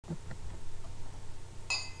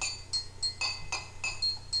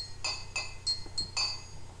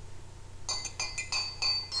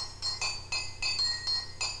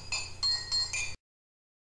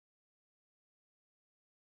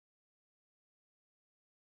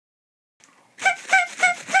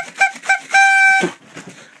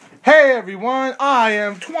Hey everyone, I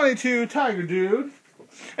am 22 Tiger Dude,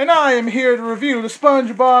 and I am here to review the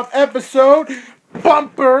SpongeBob episode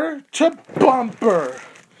Bumper to Bumper.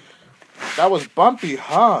 That was bumpy,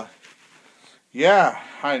 huh? Yeah,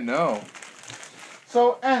 I know.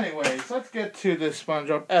 So anyways, let's get to this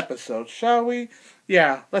SpongeBob episode, shall we?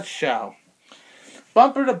 Yeah, let's shall.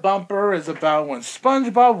 Bumper to Bumper is about when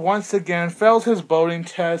SpongeBob once again fails his boating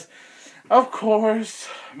test. Of course,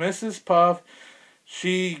 Mrs. Puff,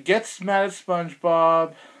 she gets mad at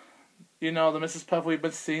SpongeBob, you know, the Mrs. Puff we've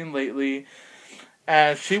been seeing lately,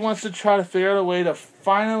 and she wants to try to figure out a way to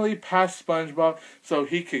finally pass SpongeBob so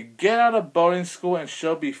he could get out of boating school and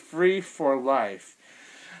she'll be free for life.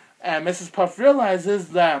 And Mrs. Puff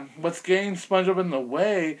realizes that what's getting SpongeBob in the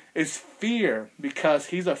way is fear, because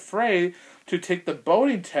he's afraid to take the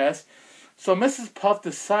boating test. So Mrs. Puff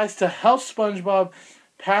decides to help SpongeBob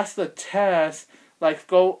pass the test, like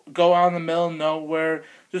go out in the middle of nowhere,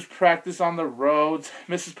 just practice on the roads.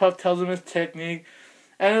 Mrs. Puff tells him his technique,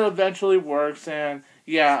 and it eventually works. And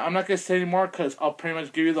yeah, I'm not going to say anymore because I'll pretty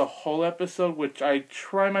much give you the whole episode, which I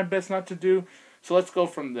try my best not to do. So let's go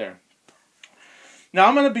from there. Now,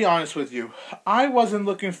 I'm going to be honest with you. I wasn't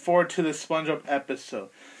looking forward to this SpongeBob episode.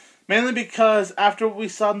 Mainly because after what we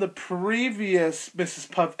saw in the previous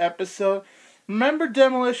Mrs. Puff episode, remember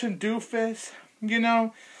Demolition Doofus? You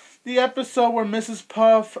know, the episode where Mrs.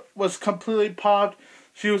 Puff was completely popped.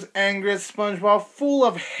 She was angry at SpongeBob, full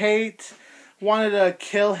of hate, wanted to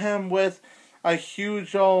kill him with a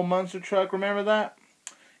huge old monster truck. Remember that?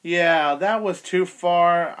 Yeah, that was too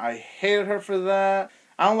far. I hated her for that.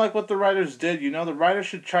 I don't like what the writers did. You know, the writers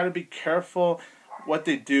should try to be careful what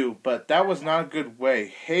they do, but that was not a good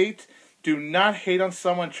way. Do not hate on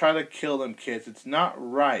someone, try to kill them, kids. It's not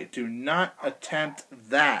right. Do not attempt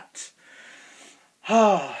that.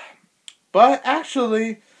 But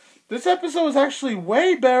actually, this episode was actually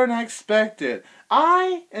way better than I expected.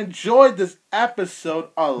 I enjoyed this episode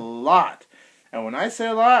a lot. And when I say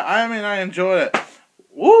a lot, I mean I enjoyed it.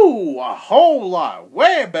 Woo, a whole lot.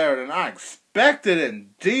 Way better than I expected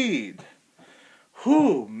indeed.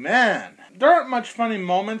 Whew, man. There aren't much funny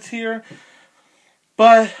moments here,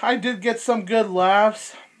 but I did get some good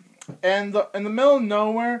laughs. And in the middle of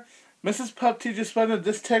nowhere, Mrs. Puff teaches SpongeBob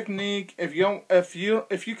this technique. If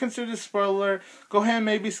you consider this spoiler, go ahead and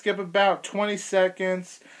maybe skip about 20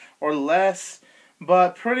 seconds or less.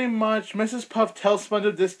 But pretty much, Mrs. Puff tells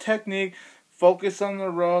SpongeBob this technique. Focus on the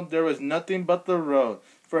road. There is nothing but the road.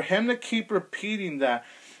 For him to keep repeating that.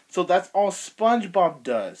 So that's all SpongeBob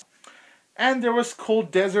does. And there was cool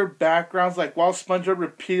desert backgrounds, like while SpongeBob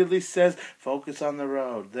repeatedly says, focus on the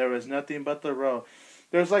road. There is nothing but the road.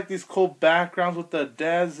 There's like these cool backgrounds with the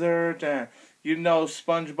desert, and you know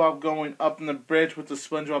SpongeBob going up in the bridge with the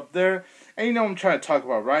SpongeBob there. And you know what I'm trying to talk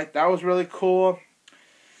about, right? That was really cool.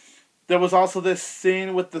 There was also this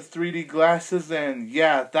scene with the 3D glasses, and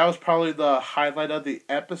yeah, that was probably the highlight of the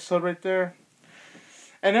episode right there.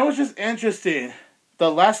 And it was just interesting.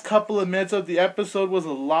 The last couple of minutes of the episode was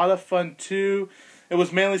a lot of fun too. It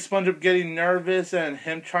was mainly SpongeBob getting nervous and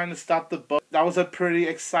him trying to stop the boat. That was a pretty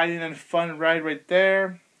exciting and fun ride right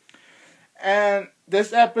there. And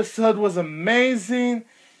this episode was amazing.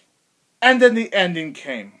 And then the ending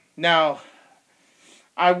came. Now,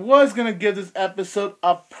 I was going to give this episode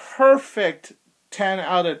a perfect 10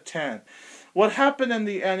 out of 10. What happened in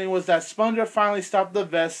the ending was that SpongeBob finally stopped the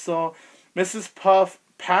vessel. Mrs. Puff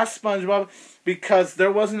passed SpongeBob because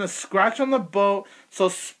there wasn't a scratch on the boat. So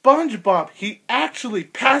SpongeBob, he actually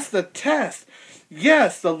passed the test.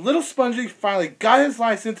 Yes, the little Spongy finally got his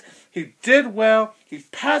license. He did well. He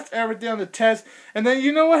passed everything on the test. And then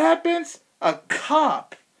you know what happens? A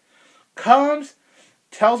cop comes,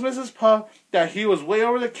 tells Mrs. Puff that he was way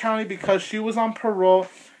over the county because she was on parole.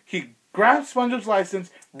 He grabs SpongeBob's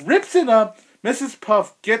license, rips it up. Mrs.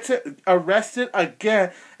 Puff gets arrested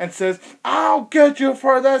again and says, I'll get you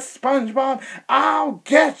for this, SpongeBob. I'll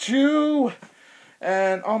get you.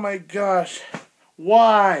 And oh my gosh,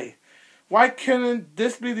 why? Why couldn't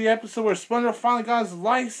this be the episode where SpongeBob finally got his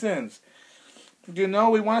license? You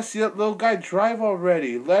know, we want to see that little guy drive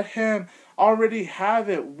already. Let him already have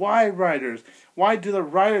it. Why, writers? Why do the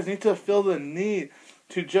writers need to feel the need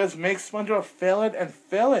to just make SpongeBob fail it and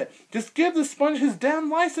fail it? Just give the Sponge his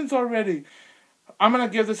damn license already. I'm going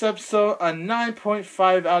to give this episode a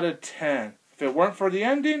 9.5 out of 10. If it weren't for the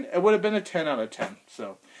ending, it would have been a 10 out of 10.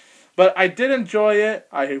 But I did enjoy it.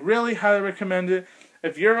 I really highly recommend it.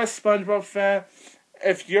 If you're a SpongeBob fan,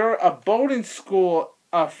 if you're a boating school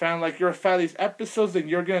fan, like you're a fan of these episodes, then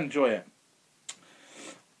you're going to enjoy it.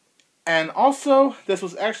 And also, this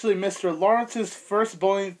was actually Mr. Lawrence's first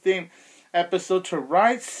bowling theme episode to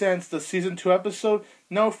write since the season 2 episode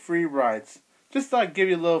no free rides. Just thought I'd give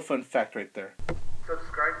you a little fun fact right there.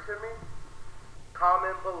 Subscribe to me,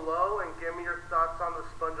 comment below, and give me your thoughts on the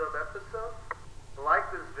SpongeBob episode.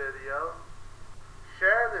 Like this video,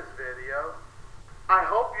 share this video. I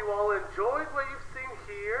hope you all enjoyed what you've seen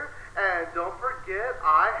here, and don't forget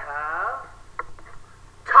I have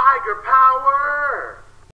Tiger Power!